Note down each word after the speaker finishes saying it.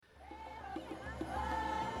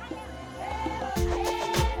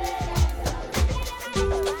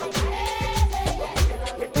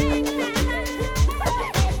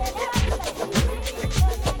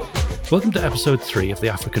Welcome to episode 3 of the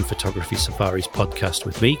African Photography Safaris podcast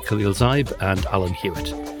with me, Kaleel Zaib, and Alan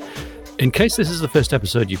Hewitt. In case this is the first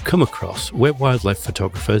episode you've come across, we're wildlife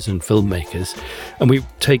photographers and filmmakers, and we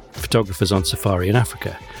take photographers on safari in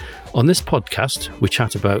Africa. On this podcast, we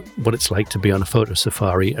chat about what it's like to be on a photo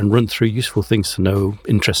safari and run through useful things to know,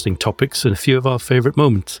 interesting topics, and a few of our favourite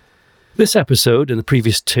moments. This episode and the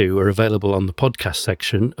previous 2 are available on the podcast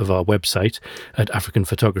section of our website at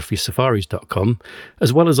africanphotographysafaris.com,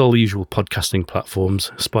 as well as all the usual podcasting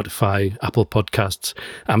platforms, Spotify, Apple Podcasts,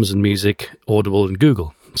 Amazon Music, Audible and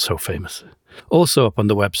Google. So famous. Also up on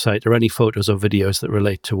the website are any photos or videos that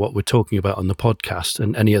relate to what we're talking about on the podcast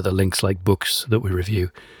and any other links like books that we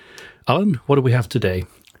review. Alan, what do we have today?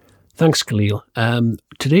 Thanks, Kaleel.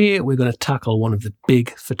 Today we're going to tackle one of the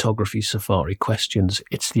big photography safari questions.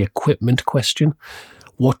 It's the equipment question.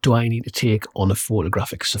 What do I need to take on a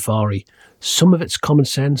photographic safari? Some of it's common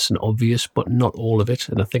sense and obvious, but not all of it,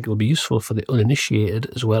 and I think it will be useful for the uninitiated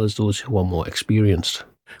as well as those who are more experienced.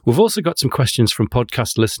 We've also got some questions from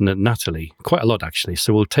podcast listener Natalie, quite a lot actually,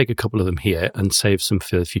 so we'll take a couple of them here and save some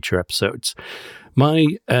for future episodes. My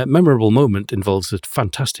memorable moment involves a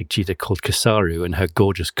fantastic cheetah called Kisaru and her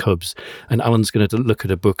gorgeous cubs, and Alan's going to look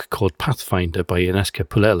at a book called Pathfinder by Ineska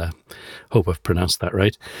Pulela. Hope I've pronounced that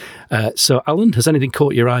right. So Alan, has anything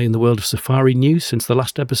caught your eye in the world of safari news since the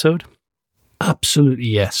last episode? Absolutely,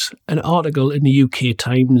 yes. An article in the UK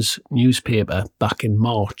Times newspaper back in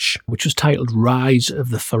March, which was titled Rise of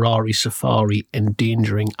the Ferrari Safari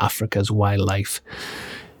Endangering Africa's Wildlife.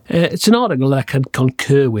 It's an article that I can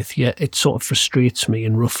concur with, yet it sort of frustrates me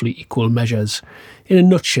in roughly equal measures. In a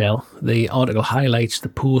nutshell, the article highlights the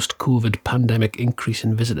post-COVID pandemic increase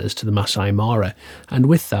in visitors to the Masai Mara, and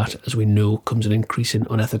with that, as we know, comes an increase in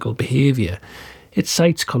unethical behaviour. It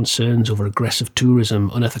cites concerns over aggressive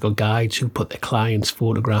tourism, unethical guides who put their clients'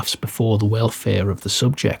 photographs before the welfare of the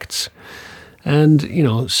subjects. And,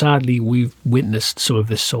 sadly, we've witnessed some of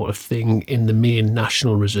this sort of thing in the main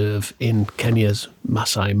national reserve in Kenya's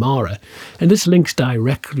Masai Mara. And this links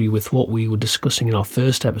directly with what we were discussing in our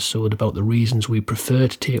first episode about the reasons we prefer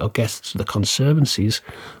to take our guests to the conservancies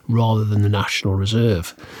rather than the national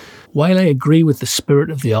reserve. While I agree with the spirit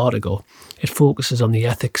of the article, it focuses on the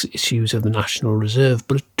ethics issues of the National Reserve,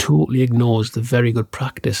 but it totally ignores the very good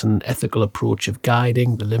practice and ethical approach of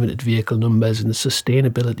guiding, the limited vehicle numbers and the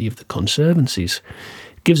sustainability of the conservancies.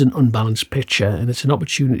 It gives an unbalanced picture and it's an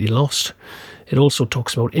opportunity lost. It also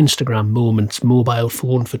talks about Instagram moments, mobile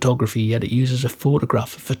phone photography, yet it uses a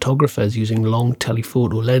photograph of photographers using long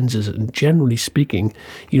telephoto lenses, and generally speaking,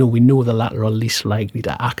 we know the latter are least likely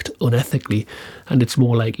to act unethically, and it's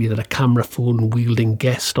more likely that a camera phone wielding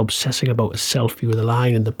guest obsessing about a selfie with a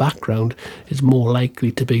line in the background is more likely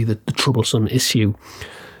to be the troublesome issue.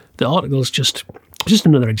 The article is just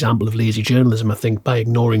another example of lazy journalism, I think, by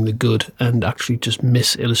ignoring the good and actually just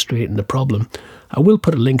misillustrating the problem. I will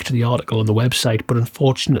put a link to the article on the website, but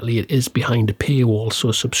unfortunately it is behind a paywall, so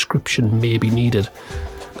a subscription may be needed.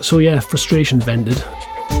 So yeah, frustration vented.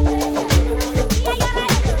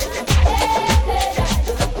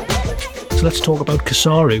 So let's talk about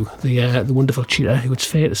Kisaru, the wonderful cheetah who, it's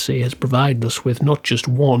fair to say, has provided us with not just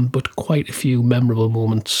one, but quite a few memorable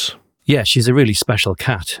moments. Yeah, she's a really special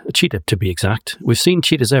cat, a cheetah to be exact. We've seen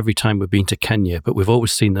cheetahs every time we've been to Kenya, but we've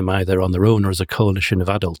always seen them either on their own or as a coalition of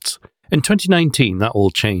adults. In 2019, that all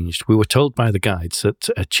changed. We were told by the guides that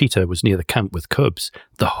a cheetah was near the camp with cubs,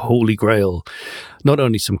 the holy grail. Not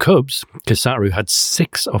only some cubs, Kisaru had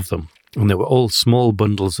 6 of them, and they were all small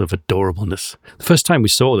bundles of adorableness. The first time we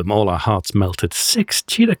saw them, all our hearts melted. 6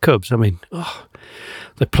 cheetah cubs,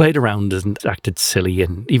 They played around and acted silly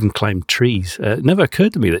and even climbed trees. It never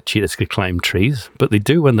occurred to me that cheetahs could climb trees, but they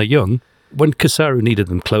do when they're young. When Kisaru needed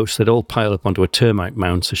them close, they'd all pile up onto a termite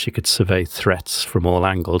mound so she could survey threats from all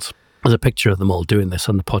angles. There's a picture of them all doing this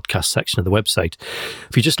on the podcast section of the website.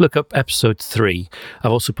 If you just look up episode 3,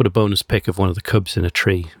 I've also put a bonus pic of one of the cubs in a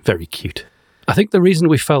tree. Very cute. I think the reason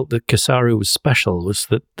we felt that Kisaru was special was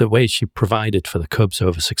that the way she provided for the cubs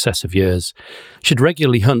over successive years. She'd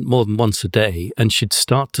regularly hunt more than once a day, and she'd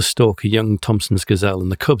start to stalk a young Thompson's gazelle,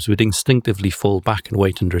 and the cubs would instinctively fall back and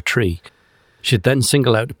wait under a tree. She'd then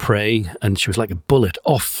single out a prey, and she was like a bullet,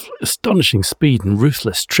 off astonishing speed and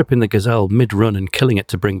ruthless, tripping the gazelle mid-run and killing it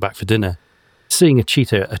to bring back for dinner. Seeing a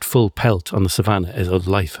cheetah at full pelt on the savannah is a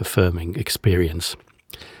life-affirming experience.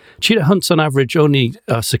 Cheetah hunts on average only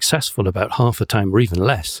are successful about half the time or even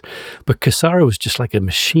less, but Kisaru was just like a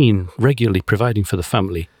machine, regularly providing for the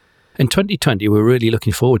family. In 2020, we're really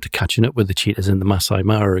looking forward to catching up with the cheetahs in the Masai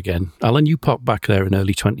Mara again. Alan, you popped back there in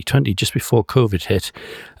early 2020, just before COVID hit,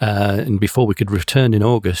 and before we could return in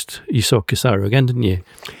August. You saw Kisaru again, didn't you?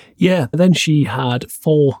 Yeah, then she had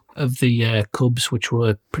 4 of the cubs, which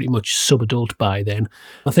were pretty much sub-adult by then.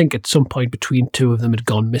 I think at some point between 2 of them had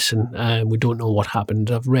gone missing. We don't know what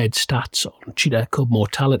happened. I've read stats on cheetah cub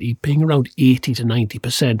mortality being around 80 to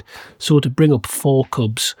 90%. So to bring up 4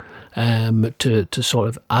 cubs to sort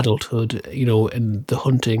of adulthood, and the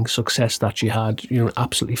hunting success that she had, an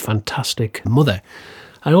absolutely fantastic mother.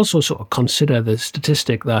 I also sort of consider the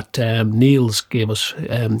statistic that Niels gave us.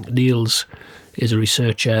 Niels is a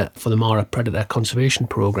researcher for the Mara Predator Conservation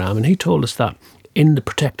Programme, and he told us that in the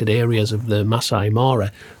protected areas of the Masai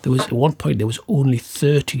Mara, at one point there was only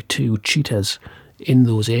 32 cheetahs in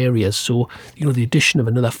those areas. So, the addition of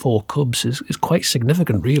another 4 cubs is quite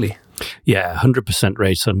significant, really. Yeah, 100%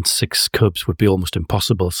 rates on 6 cubs would be almost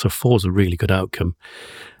impossible, so 4 is a really good outcome.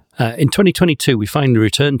 In 2022, we finally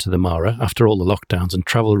returned to the Mara after all the lockdowns and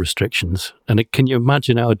travel restrictions. And can you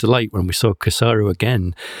imagine our delight when we saw Kisaru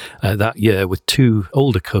again that year with 2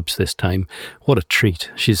 older cubs this time? What a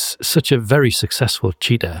treat. She's such a very successful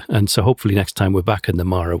cheetah. And so hopefully next time we're back in the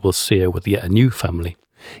Mara, we'll see her with yet a new family.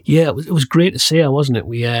 Yeah, it was great to see her, wasn't it?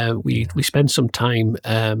 We spent some time,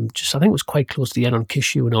 I think it was quite close to the end on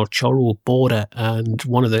Kishu and our Choro border. And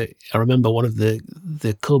I remember one of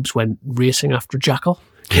the cubs went racing after a jackal.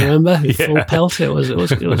 Do you remember? Full pelt. It was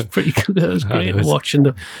pretty good. It was great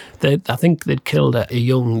watching. I think they'd killed a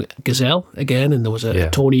young gazelle again, and there was a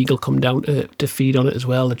tawny eagle come down to feed on it as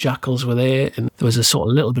well. The jackals were there, and there was a sort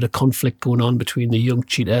of little bit of conflict going on between the young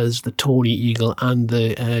cheetahs, the tawny eagle, and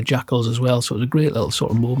the jackals as well. So it was a great little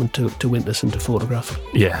sort of moment to witness and to photograph.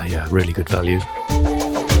 Yeah, really good value.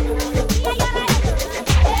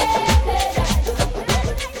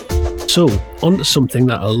 So, on to something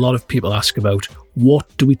that a lot of people ask about. What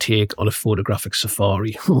do we take on a photographic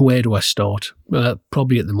safari? Where do I start?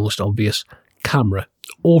 Probably at the most obvious, camera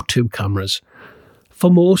or 2 cameras.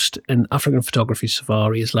 For most, an African photography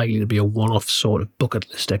safari is likely to be a one-off sort of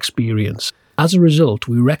bucket list experience. As a result,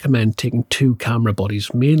 we recommend taking 2 camera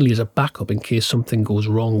bodies, mainly as a backup in case something goes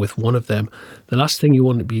wrong with one of them. The last thing you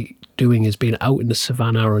want to be doing is being out in the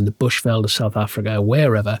savannah or in the bushveld of South Africa,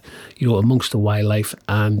 wherever, amongst the wildlife,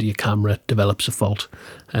 and your camera develops a fault.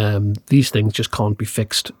 These things just can't be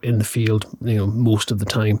fixed in the field, most of the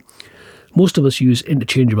time. Most of us use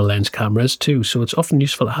interchangeable lens cameras too, so it's often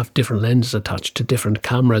useful to have different lenses attached to different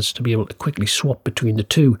cameras to be able to quickly swap between the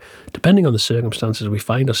 2, depending on the circumstances we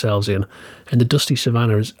find ourselves in. And the dusty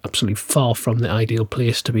savannah is absolutely far from the ideal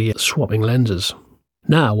place to be swapping lenses.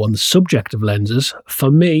 Now, on the subject of lenses, for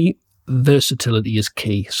me, versatility is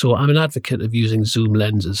key. So I'm an advocate of using zoom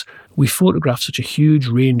lenses. We photograph such a huge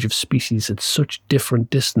range of species at such different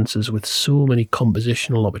distances with so many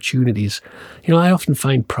compositional opportunities. I often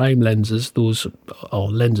find prime lenses,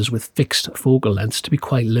 or lenses with fixed focal lengths, to be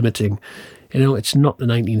quite limiting. It's not the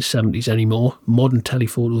 1970s anymore. Modern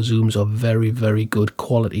telephoto zooms are very, very good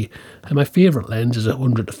quality. And my favourite lens is a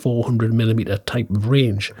 100 to 400 millimeter type of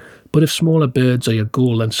range. But if smaller birds are your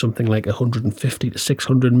goal, then something like 150 to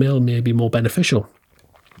 600 mil may be more beneficial.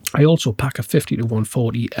 I also pack a 50 to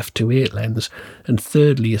 140 f2.8 lens, and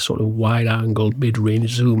thirdly a sort of wide-angle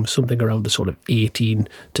mid-range zoom, something around the sort of 18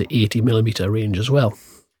 to 80 millimeter range as well.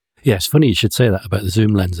 Yeah, it's funny you should say that about the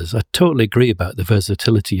zoom lenses. I totally agree about the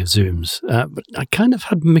versatility of zooms, but I kind of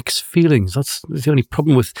had mixed feelings. That's the only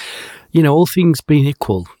problem with, all things being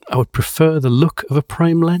equal. I would prefer the look of a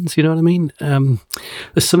prime lens, you know what I mean?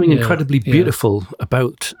 There's something incredibly beautiful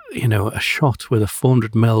about, a shot with a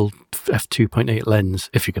 400mm f2.8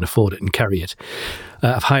 lens, if you can afford it and carry it.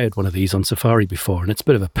 I've hired one of these on safari before, and it's a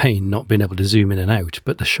bit of a pain not being able to zoom in and out,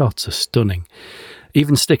 but the shots are stunning.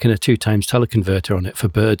 Even sticking a 2x teleconverter on it for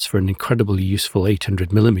birds for an incredibly useful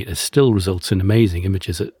 800mm still results in amazing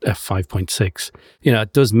images at f5.6.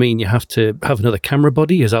 It does mean you have to have another camera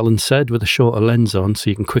body, as Alan said, with a shorter lens on so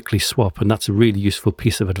you can quickly swap, and that's a really useful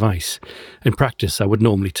piece of advice. In practice, I would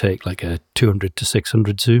normally take like a 200 to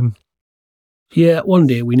 600 zoom. Yeah, one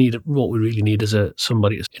day what we really need is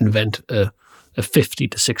somebody to invent a 50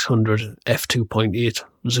 to 600 f2.8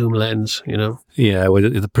 zoom lens, Yeah, well,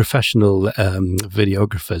 the professional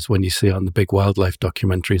videographers, when you see on the big wildlife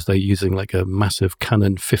documentaries, they're using like a massive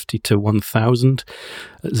Canon 50 to 1000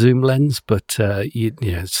 zoom lens, but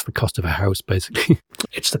it's the cost of a house, basically.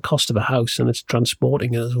 It's the cost of a house, and it's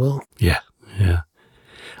transporting it as well. Yeah.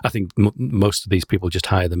 I think most of these people just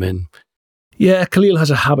hire them in. Yeah, Kaleel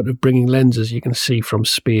has a habit of bringing lenses you can see from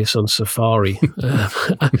space on safari.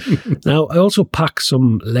 Now, I also pack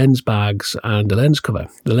some lens bags and a lens cover.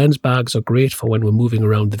 The lens bags are great for when we're moving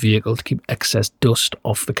around the vehicle to keep excess dust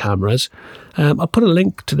off the cameras. I'll put a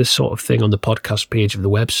link to this sort of thing on the podcast page of the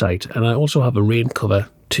website, and I also have a rain cover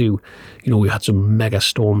too. We had some mega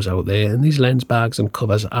storms out there, and these lens bags and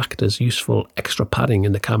covers act as useful extra padding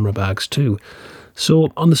in the camera bags too. So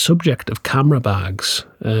on the subject of camera bags,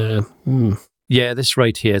 Yeah, this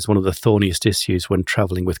right here is one of the thorniest issues when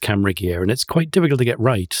travelling with camera gear, and it's quite difficult to get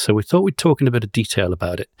right, so we thought we'd talk in a bit of detail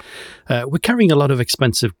about it. We're carrying a lot of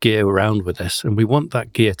expensive gear around with us, and we want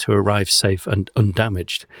that gear to arrive safe and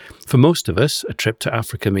undamaged. For most of us, a trip to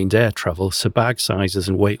Africa means air travel, so bag sizes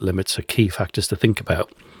and weight limits are key factors to think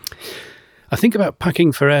about. I think about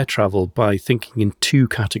packing for air travel by thinking in two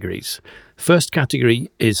categories. First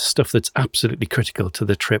category is stuff that's absolutely critical to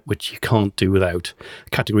the trip, which you can't do without.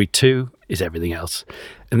 Category 2 is everything else.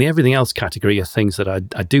 And the everything else category are things that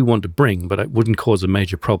I do want to bring, but it wouldn't cause a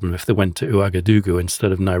major problem if they went to Ouagadougou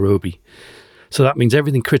instead of Nairobi. So that means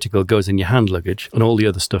everything critical goes in your hand luggage and all the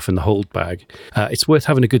other stuff in the hold bag. It's worth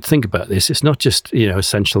having a good think about this. It's not just,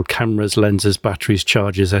 essential cameras, lenses, batteries,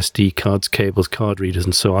 chargers, SD cards, cables, card readers,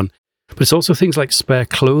 and so on. But it's also things like spare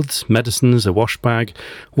clothes, medicines, a wash bag.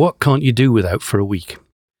 What can't you do without for a week?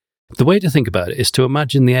 The way to think about it is to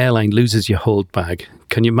imagine the airline loses your hold bag.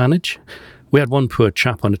 Can you manage? We had one poor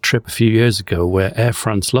chap on a trip a few years ago where Air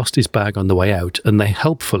France lost his bag on the way out, and they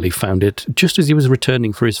helpfully found it just as he was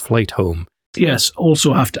returning for his flight home. Yes,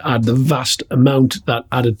 also have to add the vast amount that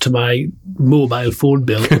added to my mobile phone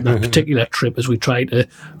bill on that particular trip as we tried to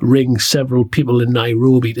ring several people in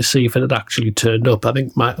Nairobi to see if it had actually turned up. I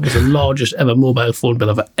think it was the largest ever mobile phone bill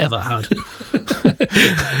I've ever had.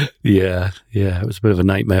 Yeah, it was a bit of a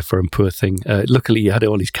nightmare for him, poor thing. Luckily, he had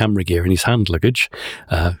all his camera gear in his hand luggage,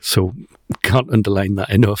 so can't underline that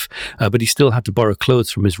enough. But he still had to borrow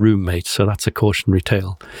clothes from his roommate, so that's a cautionary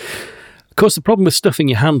tale. Of course, the problem with stuffing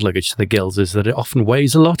your hand luggage to the gills is that it often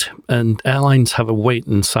weighs a lot, and airlines have a weight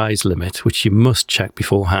and size limit, which you must check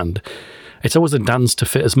beforehand. It's always a dance to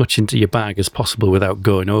fit as much into your bag as possible without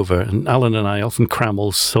going over, and Alan and I often cram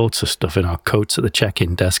all sorts of stuff in our coats at the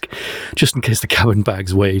check-in desk, just in case the cabin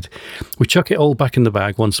bag's weighed. We chuck it all back in the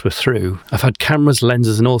bag once we're through. I've had cameras,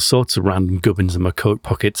 lenses, and all sorts of random gubbins in my coat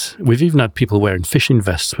pockets. We've even had people wearing fishing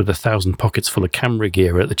vests with 1,000 pockets full of camera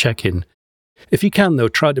gear at the check-in. If you can, though,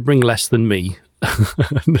 try to bring less than me.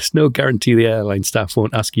 There's no guarantee the airline staff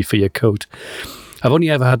won't ask you for your coat. I've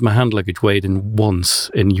only ever had my hand luggage weighed in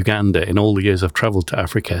once in Uganda in all the years I've travelled to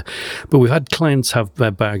Africa, but we've had clients have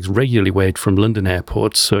their bags regularly weighed from London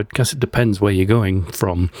airports, so I guess it depends where you're going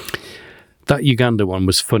from. That Uganda one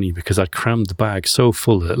was funny because I'd crammed the bag so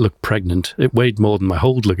full that it looked pregnant. It weighed more than my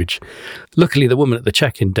hold luggage. Luckily, the woman at the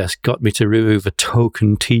check-in desk got me to remove a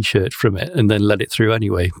token T-shirt from it and then let it through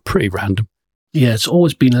anyway. Pretty random. Yeah, it's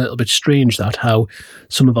always been a little bit strange that how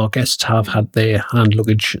some of our guests have had their hand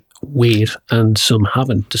luggage weighed and some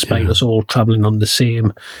haven't, despite us all travelling on the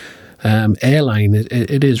same airline.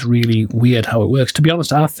 It is really weird how it works. To be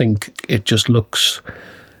honest, I think it just looks...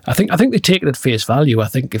 I think they take it at face value. I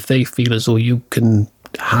think if they feel as though you can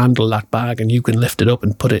handle that bag and you can lift it up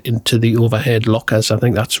and put it into the overhead lockers, I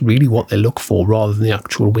think that's really what they look for rather than the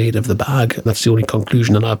actual weight of the bag. That's the only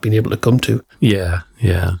conclusion that I've been able to come to. Yeah,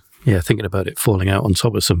 thinking about it falling out on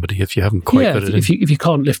top of somebody if you haven't quite got it in. If you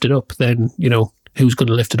can't lift it up, then, who's going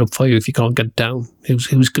to lift it up for you? If you can't get it down, who's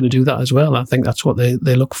going to do that as well? I think that's what they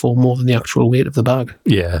look for more than the actual weight of the bag.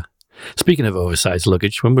 Yeah. Speaking of oversized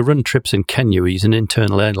luggage, when we run trips in Kenya, we use an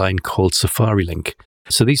internal airline called Safari Link.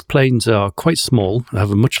 So these planes are quite small,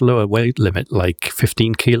 have a much lower weight limit, like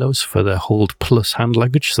 15 kilos for the hold plus hand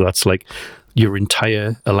luggage. So that's like your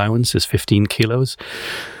entire allowance is 15 kilos.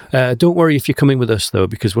 Don't worry if you're coming with us, though,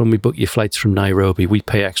 because when we book your flights from Nairobi, we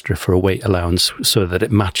pay extra for a weight allowance so that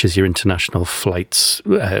it matches your international flights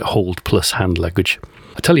hold plus hand luggage.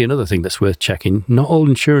 I'll tell you another thing that's worth checking. Not all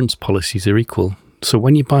insurance policies are equal. So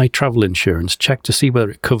when you buy travel insurance, check to see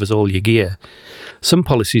whether it covers all your gear. Some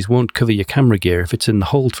policies won't cover your camera gear if it's in the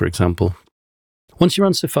hold, for example. Once you're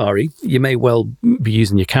on safari, you may well be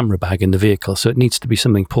using your camera bag in the vehicle, so it needs to be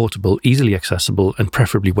something portable, easily accessible, and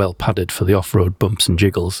preferably well padded for the off-road bumps and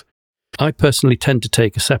jiggles. I personally tend to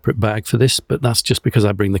take a separate bag for this, but that's just because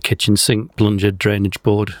I bring the kitchen sink, plunger, drainage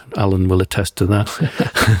board. Alan will attest to that.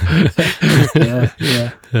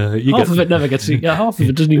 Half of it never gets used. Half of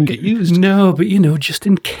it doesn't even get used. No, but just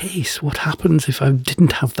in case, what happens if I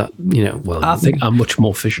didn't have that, I think I'm much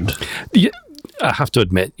more efficient. Yeah, I have to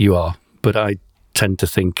admit you are, but I tend to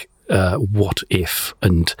think, what if?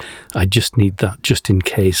 And I just need that just in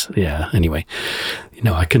case. Yeah, anyway.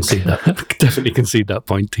 I concede that. Definitely concede that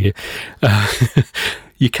point to you.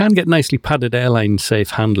 You can get nicely padded airline-safe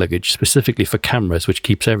hand luggage, specifically for cameras, which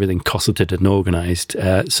keeps everything cosseted and organised.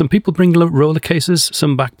 Some people bring roller cases,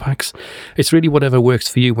 some backpacks. It's really whatever works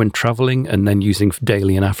for you when travelling and then using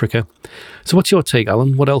daily in Africa. So what's your take,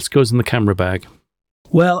 Alan? What else goes in the camera bag?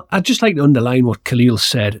 Well, I'd just like to underline what Kaleel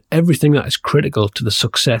said. Everything that is critical to the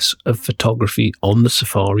success of photography on the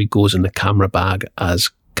Safari goes in the camera bag as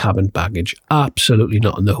cabin baggage. Absolutely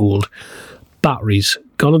not in the hold. Batteries.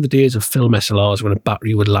 Gone are the days of film SLRs when a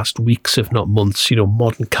battery would last weeks, if not months.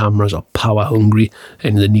 Modern cameras are power hungry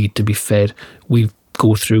and they need to be fed. We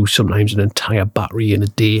go through sometimes an entire battery in a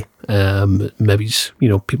day. Maybe,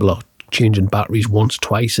 people are changing batteries once,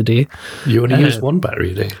 twice a day. You only use one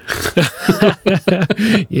battery a day.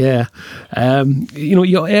 Yeah.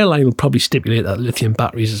 Your airline will probably stipulate that lithium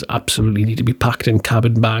batteries absolutely need to be packed in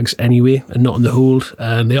cabin bags anyway and not in the hold.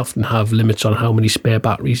 And they often have limits on how many spare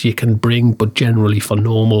batteries you can bring, but generally for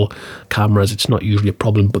normal cameras, it's not usually a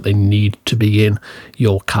problem, but they need to be in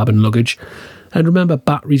your cabin luggage. And remember,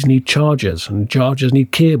 batteries need chargers, and chargers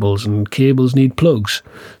need cables, and cables need plugs.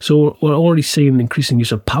 So we're already seeing increasing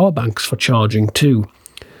use of power banks for charging too.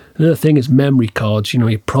 Another thing is memory cards.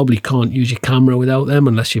 You probably can't use your camera without them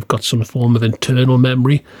unless you've got some form of internal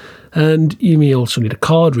memory. And you may also need a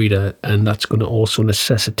card reader, and that's going to also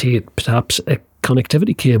necessitate perhaps a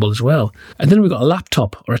connectivity cable as well. And then we've got a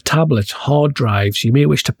laptop or a tablet, hard drives. You may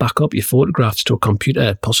wish to back up your photographs to a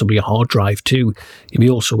computer, possibly a hard drive too. You may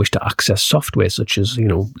also wish to access software such as,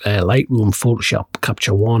 Lightroom, Photoshop,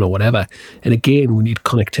 Capture One or whatever. And again, we need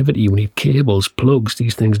connectivity, we need cables, plugs.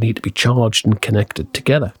 These things need to be charged and connected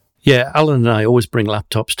together. Yeah, Alan and I always bring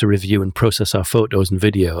laptops to review and process our photos and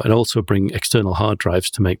video, and also bring external hard drives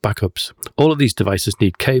to make backups. All of these devices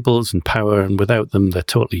need cables and power, and without them, they're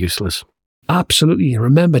totally useless. Absolutely.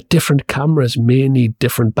 Remember, different cameras may need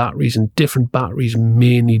different batteries, and different batteries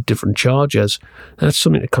may need different chargers. That's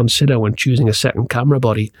something to consider when choosing a second camera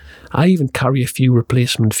body. I even carry a few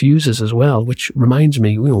replacement fuses as well, which reminds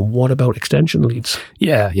me, what about extension leads?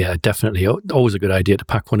 Yeah, definitely. Always a good idea to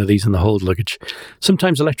pack one of these in the hold luggage.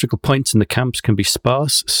 Sometimes electrical points in the camps can be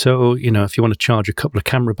sparse, so, if you want to charge a couple of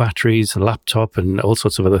camera batteries, a laptop, and all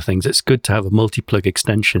sorts of other things, it's good to have a multi-plug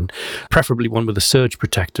extension, preferably one with a surge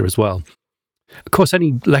protector as well. Of course,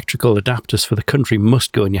 any electrical adapters for the country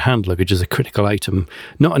must go in your hand luggage as a critical item.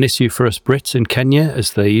 Not an issue for us Brits in Kenya,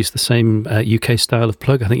 as they use the same UK style of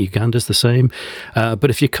plug. I think Uganda's the same. But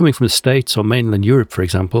if you're coming from the States or mainland Europe, for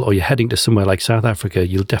example, or you're heading to somewhere like South Africa,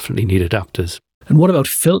 you'll definitely need adapters. And what about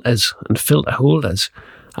filters and filter holders?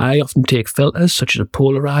 I often take filters such as a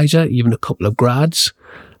polarizer, even a couple of grads.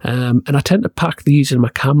 And I tend to pack these in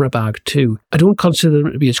my camera bag too. I don't consider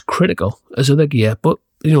them to be as critical as other gear, but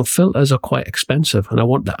filters are quite expensive, and I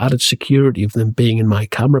want the added security of them being in my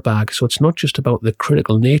camera bag. So it's not just about the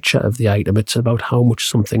critical nature of the item, it's about how much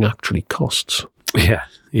something actually costs. Yeah,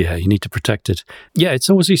 you need to protect it. Yeah, it's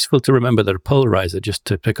always useful to remember that a polarizer, just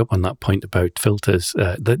to pick up on that point about filters,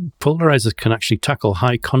 that polarizers can actually tackle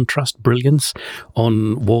high contrast brilliance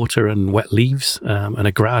on water and wet leaves, and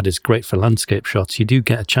a grad is great for landscape shots. You do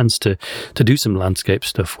get a chance to do some landscape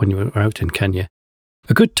stuff when you're out in Kenya.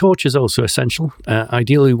 A good torch is also essential,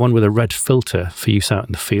 ideally one with a red filter for use out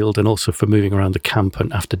in the field and also for moving around the camp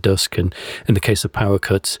and after dusk and in the case of power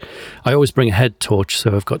cuts. I always bring a head torch,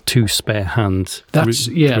 so I've got two spare hands. That's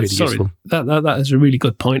really useful. That is a really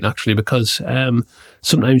good point actually, because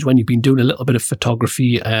sometimes when you've been doing a little bit of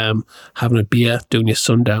photography, having a beer, doing your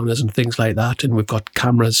sundowners and things like that, and we've got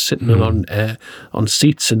cameras sitting on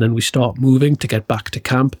seats, and then we start moving to get back to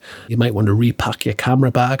camp, you might want to repack your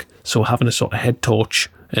camera bag. So having a sort of head torch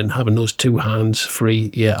and having those two hands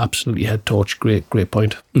free, absolutely, head torch, great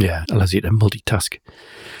point. Yeah, allows you to multitask.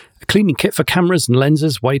 A cleaning kit for cameras and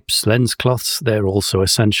lenses, wipes, lens cloths, they're also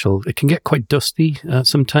essential. It can get quite dusty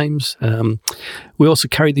sometimes. We also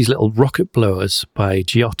carry these little rocket blowers by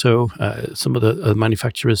Giotto. Some of the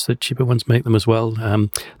manufacturers, the cheaper ones, make them as well.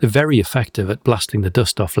 They're very effective at blasting the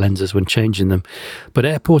dust off lenses when changing them. But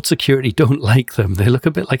airport security don't like them. They look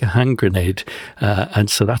a bit like a hand grenade. And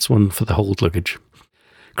so that's one for the hold luggage.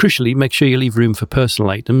 Crucially, make sure you leave room for personal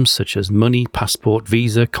items such as money, passport,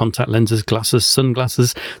 visa, contact lenses, glasses,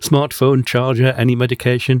 sunglasses, smartphone, charger, any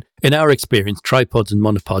medication. In our experience, tripods and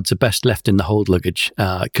monopods are best left in the hold luggage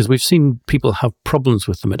because we've seen people have problems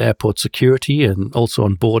with them at airport security and also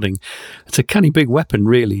on boarding. It's a canny big weapon,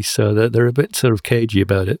 really, so they're a bit sort of cagey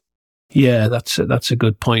about it. Yeah, that's a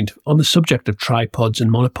good point. On the subject of tripods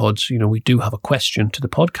and monopods, we do have a question to the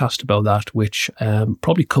podcast about that, which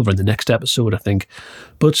probably cover in the next episode, I think.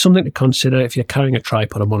 But something to consider if you're carrying a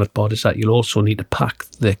tripod or monopod is that you'll also need to pack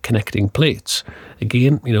the connecting plates.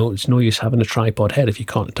 Again, it's no use having a tripod head if you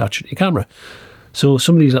can't attach it to your camera. So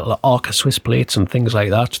some of these little Arca Swiss plates and things like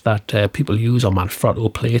that people use, or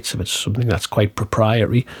Manfrotto plates, if it's something that's quite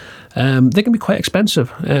proprietary, they can be quite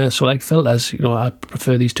expensive. So like filters, I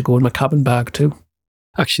prefer these to go in my cabin bag too.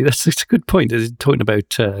 Actually, that's a good point. Talking about,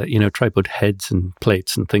 tripod heads and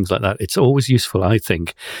plates and things like that. It's always useful, I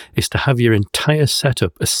think, is to have your entire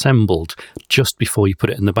setup assembled just before you put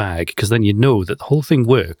it in the bag, because then you know that the whole thing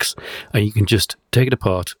works and you can just take it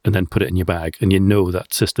apart and then put it in your bag, and you know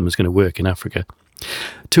that system is going to work in Africa.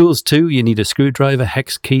 Tools too, you need a screwdriver,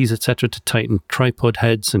 hex keys, etc. to tighten tripod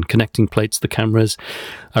heads and connecting plates to the cameras.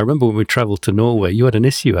 I remember when we travelled to Norway, you had an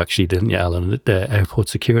issue actually, didn't you, Alan, at airport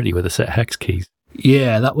security with a set of hex keys?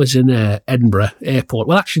 Yeah, that was in Edinburgh Airport.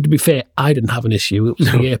 Well, actually, to be fair, I didn't have an issue. It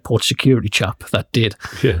was the airport security chap that did.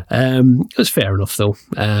 Yeah. It was fair enough, though.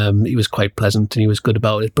 He was quite pleasant and he was good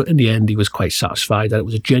about it. But in the end, he was quite satisfied that it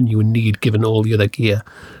was a genuine need given all the other gear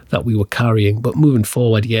that we were carrying. But moving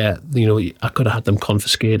forward, I could have had them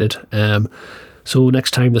confiscated. So next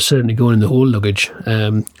time they're certainly going in the whole luggage.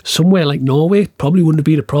 Somewhere like Norway probably wouldn't have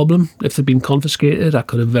been a problem if they'd been confiscated. I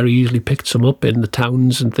could have very easily picked some up in the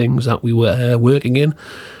towns and things that we were working in.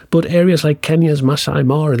 But areas like Kenya's Masai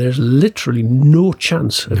Mara, there's literally no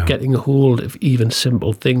chance of getting a hold of even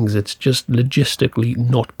simple things. It's just logistically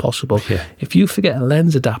not possible. Yeah. If you forget a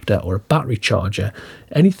lens adapter or a battery charger,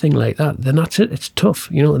 anything like that, then that's it. It's tough.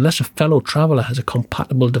 Unless a fellow traveller has a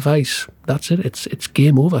compatible device, that's it. It's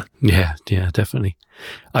game over. Yeah, definitely.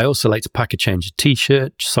 I also like to pack a change of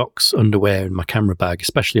t-shirt, socks, underwear in my camera bag,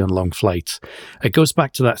 especially on long flights. It goes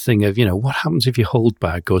back to that thing of, what happens if your hold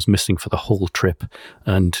bag goes missing for the whole trip?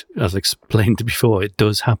 And as I explained before, it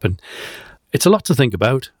does happen. It's a lot to think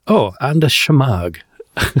about. Oh, and a Shemagh.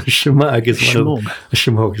 Shemagh is Shemagh. A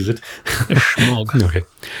Shemagh, is it? A Shemagh. Okay.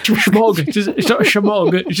 Shemagh. It's not a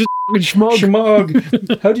Shemagh. It's just Shemagh.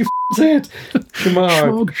 Shemagh. How do you say it?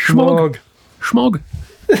 Shemagh. Shemagh. Shemagh.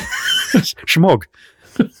 Shemagh.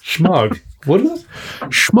 Shemagh. What is it?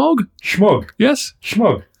 Shemagh. Shemagh. Yes.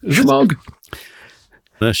 Shemagh. Shemagh.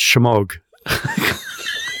 Shemagh.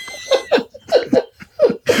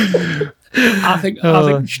 I think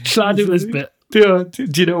shall I do this bit? Do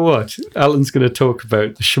you know what? Alan's going to talk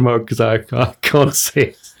about the Shemagh because I can't say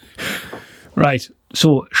it. Right.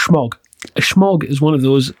 So, Shemagh. A Shemagh is one of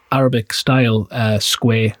those Arabic-style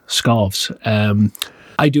square scarves.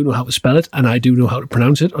 I do know how to spell it, and I do know how to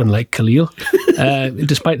pronounce it, unlike Kaleel.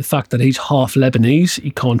 Despite the fact that he's half Lebanese,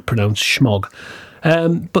 he can't pronounce Shemagh.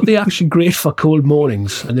 But they're actually great for cold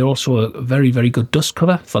mornings, and they're also a very, very good dust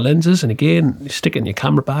cover for lenses. And again, you stick it in your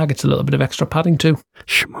camera bag, it's a little bit of extra padding too.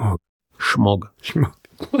 Shemagh. Shemagh. Shemagh.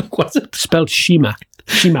 What's it? Spelled Shemagh.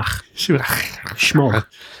 Shemagh. Shemagh.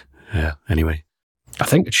 Yeah, anyway. I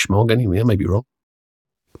think it's Shemagh anyway, I may be wrong.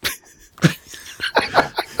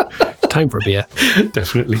 Time for a beer.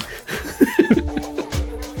 Definitely.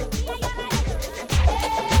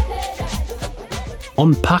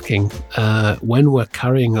 Unpacking, when we're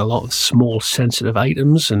carrying a lot of small sensitive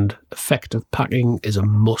items, and effective packing is a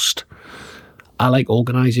must. I like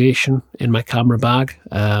organisation in my camera bag.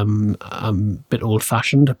 I'm a bit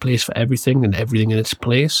old-fashioned, a place for everything and everything in its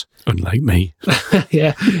place. Unlike me.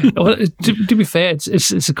 Yeah. Well, to be fair,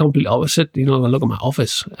 it's a complete opposite. I look at my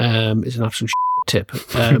office. It's an absolute tip.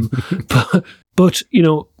 But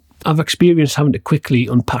I've experienced having to quickly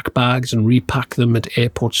unpack bags and repack them at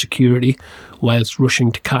airport security whilst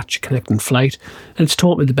rushing to catch a connecting flight. And it's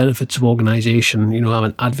taught me the benefits of organisation. I'm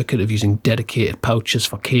an advocate of using dedicated pouches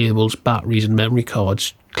for cables, batteries and memory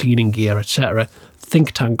cards, cleaning gear, etc.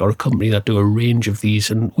 Think Tank are a company that do a range of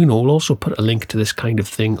these, and we'll also put a link to this kind of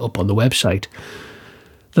thing up on the website.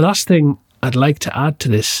 The last thing I'd like to add to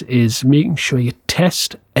this is making sure you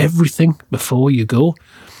test everything before you go.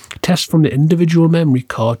 Test from the individual memory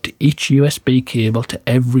card to each USB cable to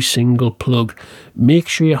every single plug. Make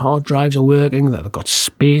sure your hard drives are working, that they've got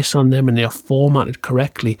space on them and they are formatted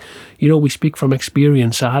correctly. We speak from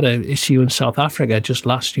experience. I had an issue in South Africa just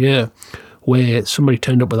last year where somebody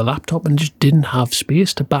turned up with a laptop and just didn't have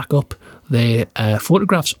space to back up their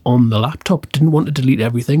photographs on the laptop. Didn't want to delete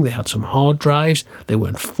everything. They had some hard drives. They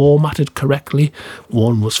weren't formatted correctly.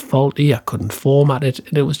 One was faulty. I couldn't format it.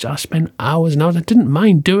 And I spent hours and hours. I didn't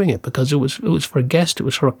mind doing it because it was for a guest. It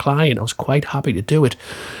was for a client. I was quite happy to do it.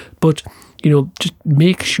 But, just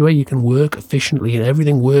make sure you can work efficiently and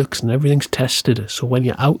everything works and everything's tested. So when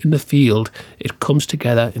you're out in the field, it comes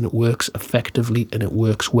together and it works effectively and it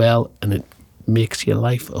works well and it makes your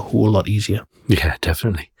life a whole lot easier. Yeah,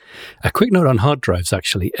 definitely. A quick note on hard drives,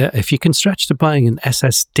 actually. If you can stretch to buying an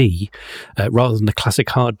SSD rather than the classic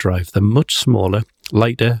hard drive, they're much smaller,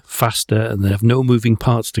 lighter, faster, and they have no moving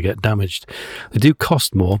parts to get damaged. They do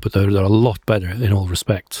cost more, but they're a lot better in all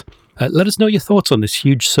respects. Let us know your thoughts on this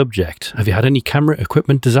huge subject. Have you had any camera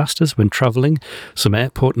equipment disasters when travelling, some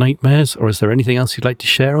airport nightmares, or is there anything else you'd like to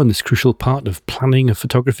share on this crucial part of planning a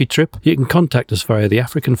photography trip? You can contact us via the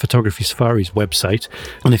African Photography Safari's website,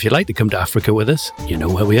 and if you'd like to come to Africa with us, you know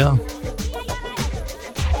where we are.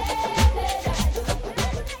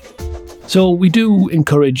 So we do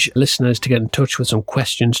encourage listeners to get in touch with some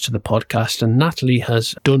questions to the podcast, and Natalie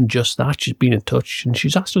has done just that. She's been in touch and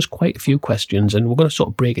she's asked us quite a few questions, and we're going to sort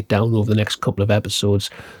of break it down over the next couple of episodes.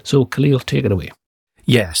 So Kaleel, take it away.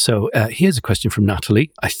 Yeah, so here's a question from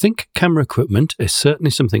Natalie. I think camera equipment is certainly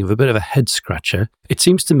something of a bit of a head scratcher. It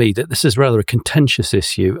seems to me that this is rather a contentious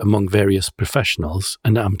issue among various professionals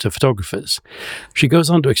and amateur photographers. She goes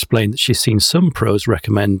on to explain that she's seen some pros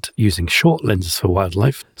recommend using short lenses for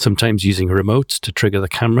wildlife, sometimes using remotes to trigger the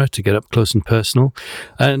camera to get up close and personal.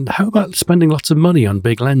 And how about spending lots of money on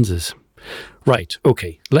big lenses? Right,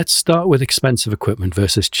 okay, let's start with expensive equipment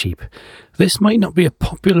versus cheap. This might not be a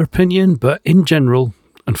popular opinion, but in general,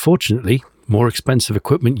 unfortunately, more expensive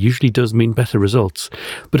equipment usually does mean better results,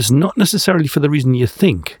 but it's not necessarily for the reason you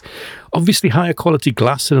think. Obviously, higher quality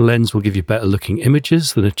glass in a lens will give you better looking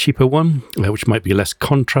images than a cheaper one, which might be less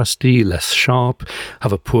contrasty, less sharp,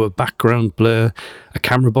 have a poor background blur. A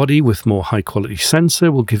camera body with more high quality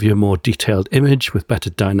sensor will give you a more detailed image with better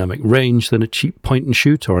dynamic range than a cheap point and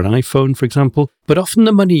shoot or an iPhone, for example. But often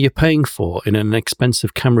the money you're paying for in an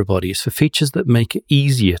expensive camera body is for features that make it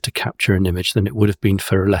easier to capture an image than it would have been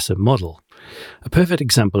for a lesser model. A perfect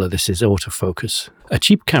example of this is autofocus. A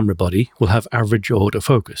cheap camera body will have average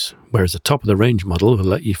autofocus, whereas a top-of-the-range model will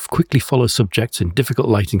let you quickly follow subjects in difficult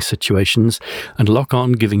lighting situations and lock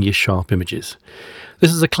on, giving you sharp images.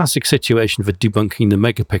 This is a classic situation for debunking the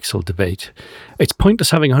megapixel debate. It's pointless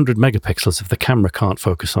having 100 megapixels if the camera can't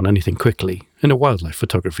focus on anything quickly, in a wildlife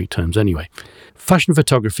photography terms anyway. Fashion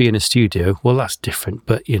photography in a studio, well, that's different,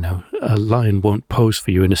 but, a lion won't pose for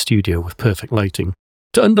you in a studio with perfect lighting.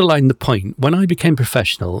 To underline the point, when I became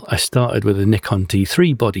professional, I started with a Nikon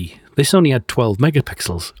D3 body. This only had 12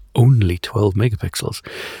 megapixels. Only 12 megapixels.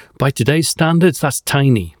 By today's standards, that's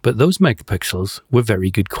tiny, but those megapixels were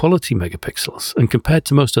very good quality megapixels, and compared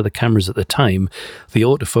to most other cameras at the time, the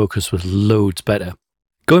autofocus was loads better.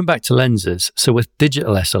 Going back to lenses, so with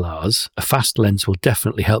digital SLRs, a fast lens will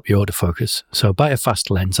definitely help your autofocus. So by a fast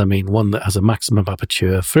lens, I mean one that has a maximum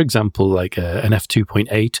aperture, for example, like an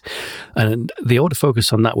f2.8, and the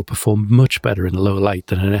autofocus on that will perform much better in low light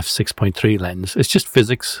than an f6.3 lens. It's just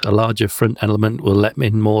physics. A larger front element will let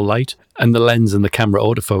in more light, and the lens and the camera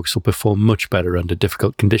autofocus will perform much better under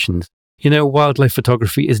difficult conditions. Wildlife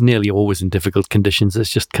photography is nearly always in difficult conditions.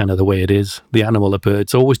 It's just kind of the way it is. The animal or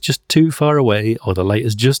bird's always just too far away, or the light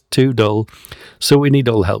is just too dull, so we need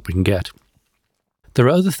all the help we can get. There are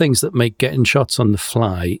other things that make getting shots on the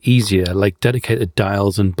fly easier, like dedicated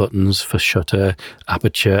dials and buttons for shutter,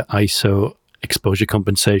 aperture, ISO, exposure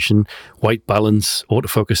compensation, white balance,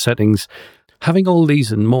 autofocus settings. Having all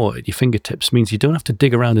these and more at your fingertips means you don't have to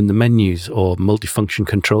dig around in the menus or multifunction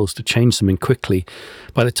controls to change something quickly.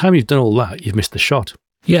 By the time you've done all that, you've missed the shot.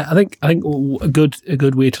 Yeah, I think a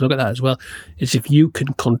good way to look at that as well is if you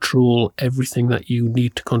can control everything that you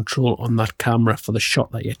need to control on that camera for the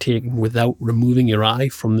shot that you're taking without removing your eye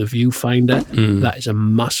from the viewfinder, that is a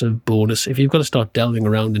massive bonus. If you've got to start delving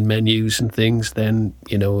around in menus and things, then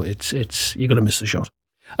it's you're going to miss the shot.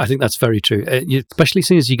 I think that's very true, especially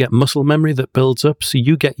since you get muscle memory that builds up, so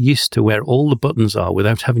you get used to where all the buttons are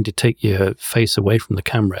without having to take your face away from the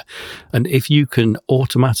camera. And if you can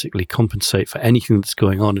automatically compensate for anything that's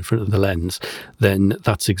going on in front of the lens, then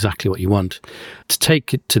that's exactly what you want. To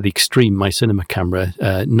take it to the extreme, my cinema camera,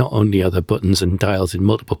 not only are there buttons and dials in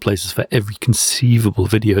multiple places for every conceivable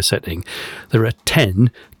video setting, there are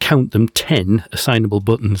 10, count them, 10 assignable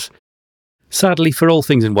buttons. Sadly, for all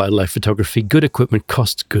things in wildlife photography, good equipment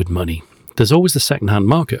costs good money. There's always the second-hand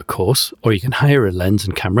market, of course, or you can hire a lens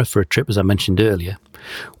and camera for a trip, as I mentioned earlier.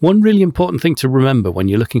 One really important thing to remember when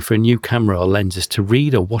you're looking for a new camera or lens is to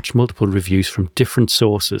read or watch multiple reviews from different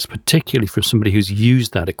sources, particularly from somebody who's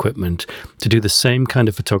used that equipment to do the same kind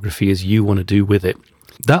of photography as you want to do with it.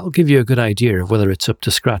 That'll give you a good idea of whether it's up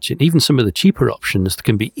to scratch, and even some of the cheaper options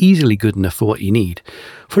can be easily good enough for what you need.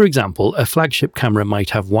 For example, a flagship camera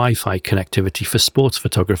might have Wi-Fi connectivity for sports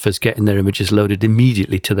photographers getting their images loaded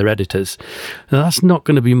immediately to their editors. Now, that's not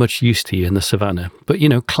going to be much use to you in the savannah, but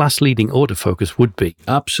class-leading autofocus would be.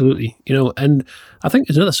 Absolutely. And I think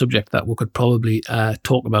there's another subject that we could probably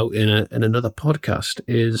talk about in another podcast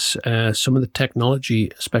is some of the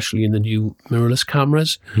technology, especially in the new mirrorless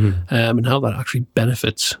cameras, and how that actually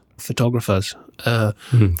benefits photographers.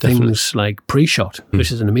 things like pre-shot,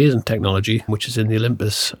 which is an amazing technology, which is in the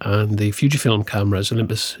Olympus and the Fujifilm cameras.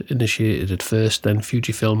 Olympus initiated it first, then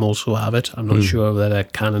Fujifilm also have it. I'm not sure whether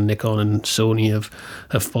Canon, Nikon and Sony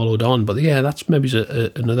have followed on. But yeah, that's maybe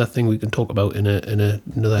another thing we can talk about in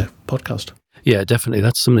another podcast. Yeah, definitely.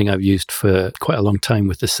 That's something I've used for quite a long time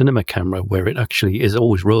with the cinema camera, where it actually is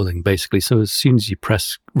always rolling, basically. So as soon as you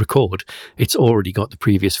press record, it's already got the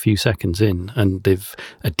previous few seconds in, and they've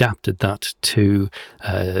adapted that to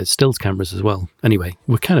stills cameras as well. Anyway,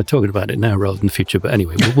 we're kind of talking about it now rather than the future, but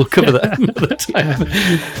anyway, we'll cover that another time.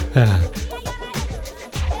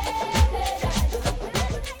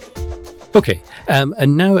 Okay,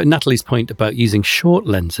 and now at Natalie's point about using short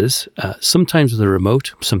lenses, sometimes with a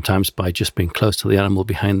remote, sometimes by just being close to the animal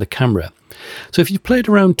behind the camera. So if you've played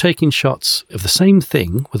around taking shots of the same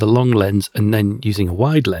thing with a long lens and then using a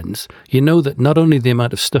wide lens, you know that not only the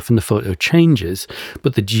amount of stuff in the photo changes,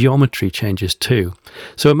 but the geometry changes too.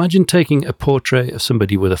 So imagine taking a portrait of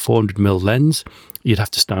somebody with a 400mm lens. You'd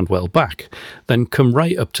have to stand well back, then come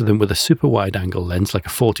right up to them with a super wide angle lens like a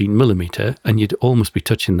 14mm, and you'd almost be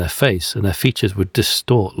touching their face and their features would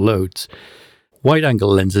distort loads. Wide angle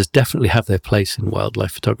lenses definitely have their place in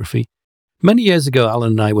wildlife photography. Many years ago,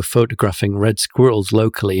 Alan and I were photographing red squirrels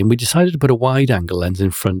locally, and we decided to put a wide-angle lens in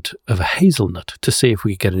front of a hazelnut to see if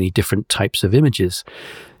we could get any different types of images.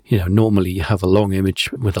 You know, normally you have a long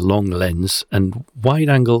image with a long lens, and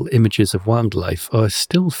wide-angle images of wildlife are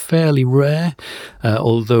still fairly rare,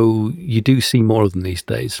 although you do see more of them these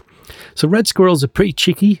days. So red squirrels are pretty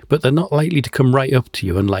cheeky, but they're not likely to come right up to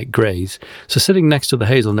you, unlike greys. So sitting next to the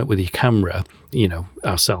hazelnut with your camera, you know,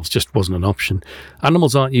 ourselves just wasn't an option.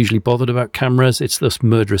 Animals aren't usually bothered about cameras. It's us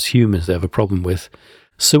murderous humans they have a problem with.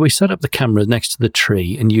 So we set up the camera next to the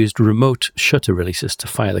tree and used remote shutter releases to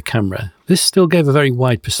fire the camera. This still gave a very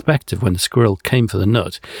wide perspective when the squirrel came for the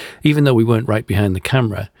nut, even though we weren't right behind the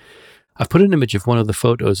camera. I've put an image of one of the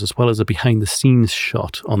photos as well as a behind-the-scenes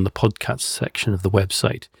shot on the podcast section of the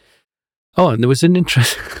website. Oh, and there was an interesting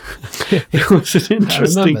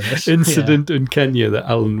incident in Kenya that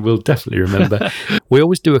Alan will definitely remember. We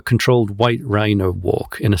always do a controlled white rhino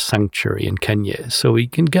walk in a sanctuary in Kenya, so we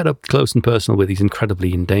can get up close and personal with these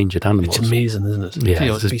incredibly endangered animals. It's amazing, isn't it?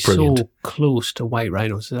 Yeah, it's be brilliant. So close to white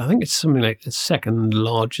rhinos. I think it's something like the second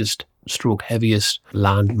largest stroke heaviest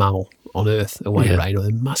land mammal on Earth, a white rhino.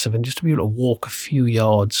 They're massive, and just to be able to walk a few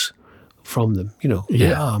yards from them, you know.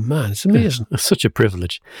 Oh man, it's amazing. It's such a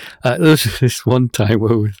privilege. There was this one time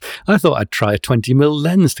where I thought I'd try a 20mm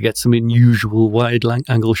lens to get some unusual wide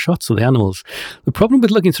angle shots of the animals. The problem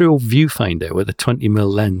with looking through a viewfinder with a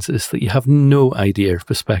 20mm lens is that you have no idea of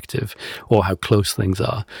perspective or how close things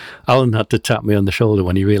are. Alan had to tap me on the shoulder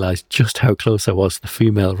when he realised just how close I was to the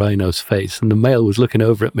female rhino's face, and the male was looking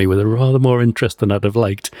over at me with a rather more interest than I'd have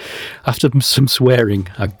liked. After some swearing,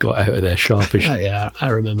 I got out of there sharpish. Yeah, I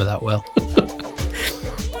remember that well.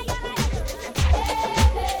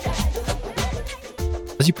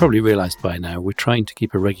 As you probably realised by now, we're trying to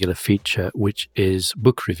keep a regular feature, which is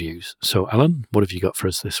book reviews. So, Alan, what have you got for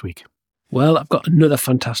us this week? Well, I've got another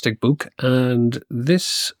fantastic book, and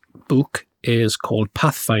this book is called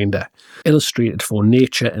Pathfinder, illustrated for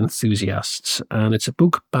nature enthusiasts, and it's a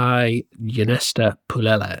book by Ynesta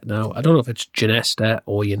Pulela. Now, I don't know if it's Ynesta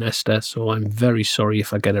or Ynesta, so I'm very sorry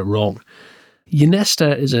if I get it wrong.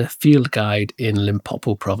 Ynesta is a field guide in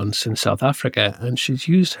Limpopo province in South Africa, and she's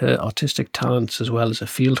used her artistic talents as well as her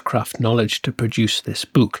fieldcraft knowledge to produce this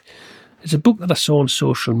book. It's a book that I saw on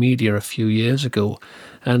social media a few years ago,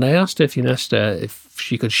 and I asked Ynesta if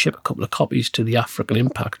she could ship a couple of copies to the African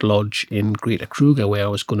Impact Lodge in Greater Kruger, where I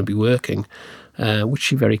was going to be working, which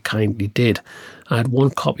she very kindly did. I had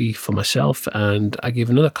one copy for myself, and I gave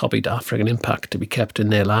another copy to African Impact to be kept in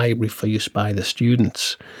their library for use by the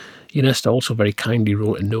students. Ynesta also very kindly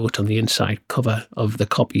wrote a note on the inside cover of the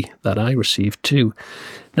copy that I received too.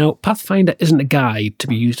 Now, Pathfinder isn't a guide to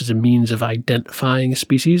be used as a means of identifying a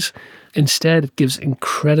species. Instead, it gives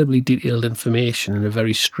incredibly detailed information in a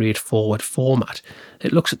very straightforward format.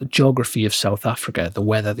 It looks at the geography of South Africa, the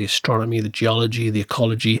weather, the astronomy, the geology, the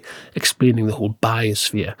ecology, explaining the whole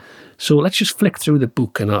biosphere. So let's just flick through the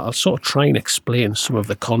book, and I'll sort of try and explain some of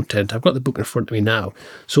the content. I've got the book in front of me now.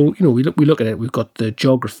 So, you know, we look at it. We've got the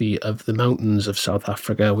geography of the mountains of South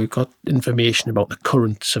Africa. We've got information about the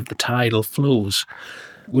currents of the tidal flows.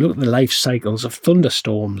 We look at the life cycles of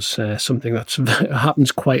thunderstorms, something that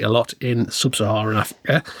happens quite a lot in sub-Saharan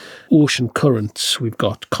Africa. Ocean currents. We've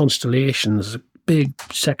got constellations, a big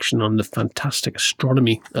section on the fantastic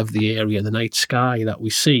astronomy of the area, the night sky that we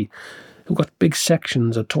see. We've got big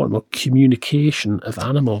sections that talk about communication of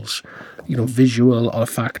animals, you know, visual,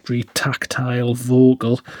 olfactory, tactile,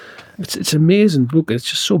 vocal. It's an amazing book. It's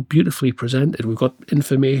just so beautifully presented. We've got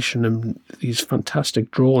information and these fantastic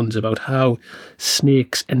drawings about how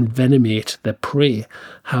snakes envenomate their prey,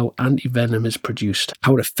 how anti-venom is produced,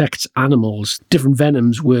 how it affects animals. Different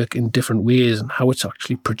venoms work in different ways and how it's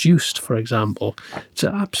actually produced, for example. It's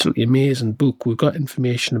an absolutely amazing book. We've got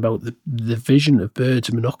information about the vision of birds,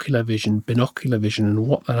 binocular vision, and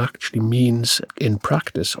what that actually means in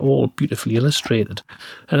practice, all beautifully illustrated.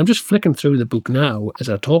 And I'm just flicking through the book now as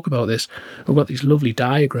I talk about this. We've got these lovely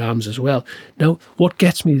diagrams as well. Now, what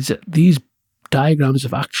gets me is that these diagrams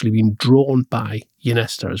have actually been drawn by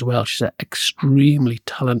Ynesta as well. She's an extremely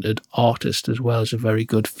talented artist as well as a very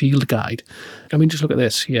good field guide. I mean, just look at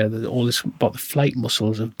this here, all this about the flight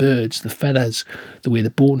muscles of birds, the feathers, the way the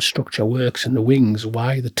bone structure works and the wings,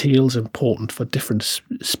 why the tail's important for different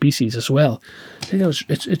species as well. You know,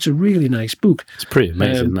 it's a really nice book. It's pretty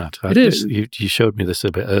amazing, It is. You showed me this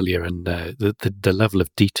a bit earlier, and the level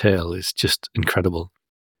of detail is just incredible.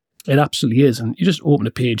 It absolutely is. And you just open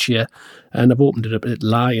a page here, and I've opened it up at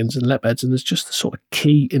lions and leopards, and there's just the sort of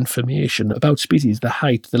key information about species, the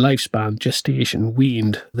height, the lifespan, gestation,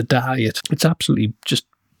 weaned, the diet. It's absolutely just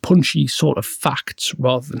punchy sort of facts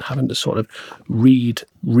rather than having to sort of read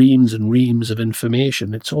reams and reams of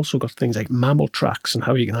information. It's also got things like mammal tracks and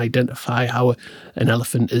how you can identify how an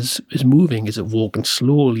elephant is moving. Is it walking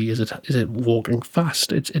slowly? Is it walking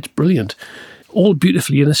fast? It's brilliant. All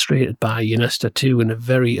beautifully illustrated by Ynesta too, in a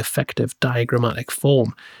very effective diagrammatic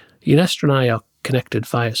form. Ynesta and I are connected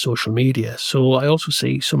via social media, so I also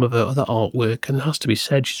see some of her other artwork, and it has to be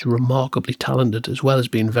said she's remarkably talented as well as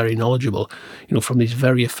being very knowledgeable, you know, from these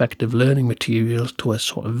very effective learning materials to a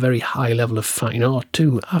sort of very high level of fine art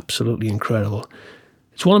too. Absolutely incredible.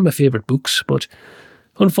 It's one of my favourite books, but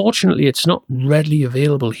unfortunately it's not readily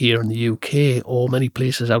available here in the UK or many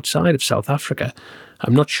places outside of South Africa.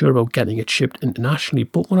 I'm not sure about getting it shipped internationally,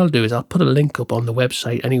 but what I'll do is I'll put a link up on the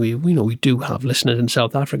website anyway. We know we do have listeners in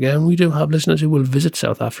South Africa, and we do have listeners who will visit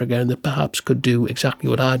South Africa and that perhaps could do exactly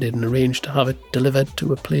what I did and arrange to have it delivered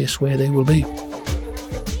to a place where they will be.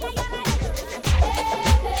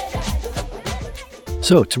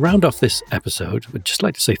 So, to round off this episode, we'd just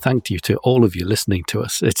like to say thank you to all of you listening to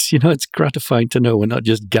us. It's gratifying to know we're not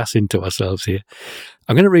just gassing to ourselves here.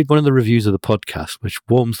 I'm going to read one of the reviews of the podcast, which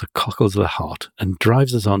warms the cockles of the heart and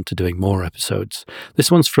drives us on to doing more episodes.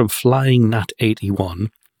 This one's from Flying Nat 81.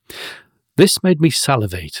 This made me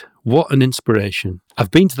salivate. What an inspiration.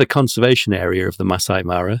 I've been to the conservation area of the Masai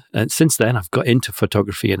Mara, and since then I've got into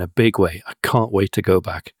photography in a big way. I can't wait to go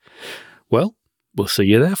back. Well, we'll see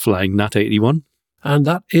you there, Flying Nat 81. And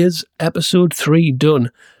that is episode 3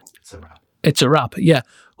 done. It's a wrap, yeah.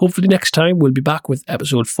 Hopefully next time we'll be back with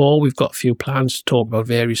episode 4. We've got a few plans to talk about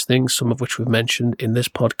various things, some of which we've mentioned in this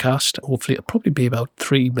podcast. Hopefully it'll probably be about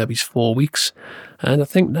 3, maybe 4 weeks. And I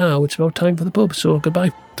think now it's about time for the pub, so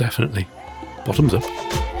goodbye. Definitely. Bottoms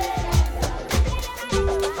up.